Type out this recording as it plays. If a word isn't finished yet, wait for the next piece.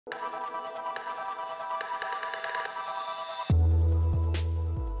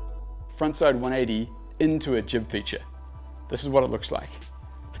Frontside 180 into a jib feature. This is what it looks like.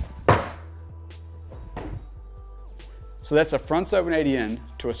 So that's a frontside 180 in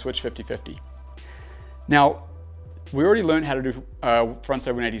to a switch 50-50. Now, we already learned how to do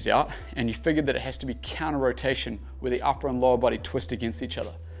frontside 180s out, and you figured that it has to be counter rotation where the upper and lower body twist against each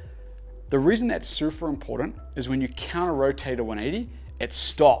other. The reason that's super important is when you counter rotate a 180, it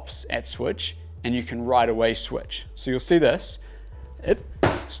stops at switch and you can right away switch. So you'll see this, it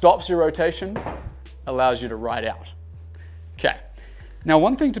stops your rotation, allows you to ride out. Okay, now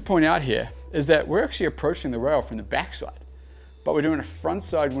one thing to point out here is that we're actually approaching the rail from the backside, but we're doing a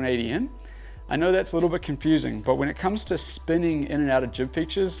frontside 180 in. I know that's a little bit confusing, but when it comes to spinning in and out of jib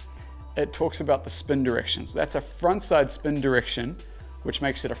features, it talks about the spin directions. That's a frontside spin direction, which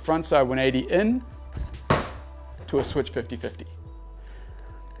makes it a frontside 180 in to a switch 50-50.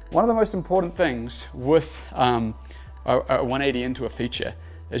 One of the most important things with a 180 into a feature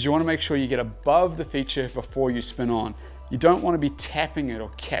is you want to make sure you get above the feature before you spin on. You don't want to be tapping it or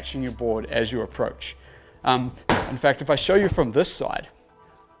catching your board as you approach. In fact, if I show you from this side,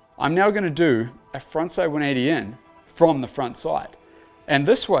 I'm now going to do a frontside 180 in from the front side. And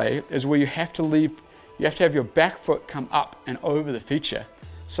this way is where you have to have your back foot come up and over the feature.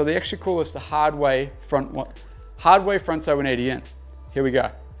 So they actually call this the hard way frontside 180 in. Here we go.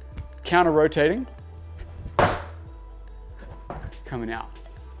 Counter rotating, coming out.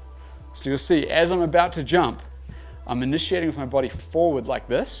 So you'll see as I'm about to jump, I'm initiating with my body forward like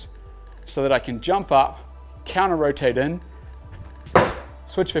this so that I can jump up, counter rotate in,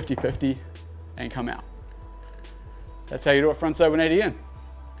 switch 50-50 and come out. That's how you do a frontside 180 in.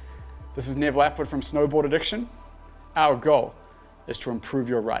 This is Neville Atwood from Snowboard Addiction. Our goal is to improve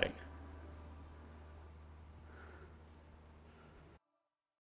your riding.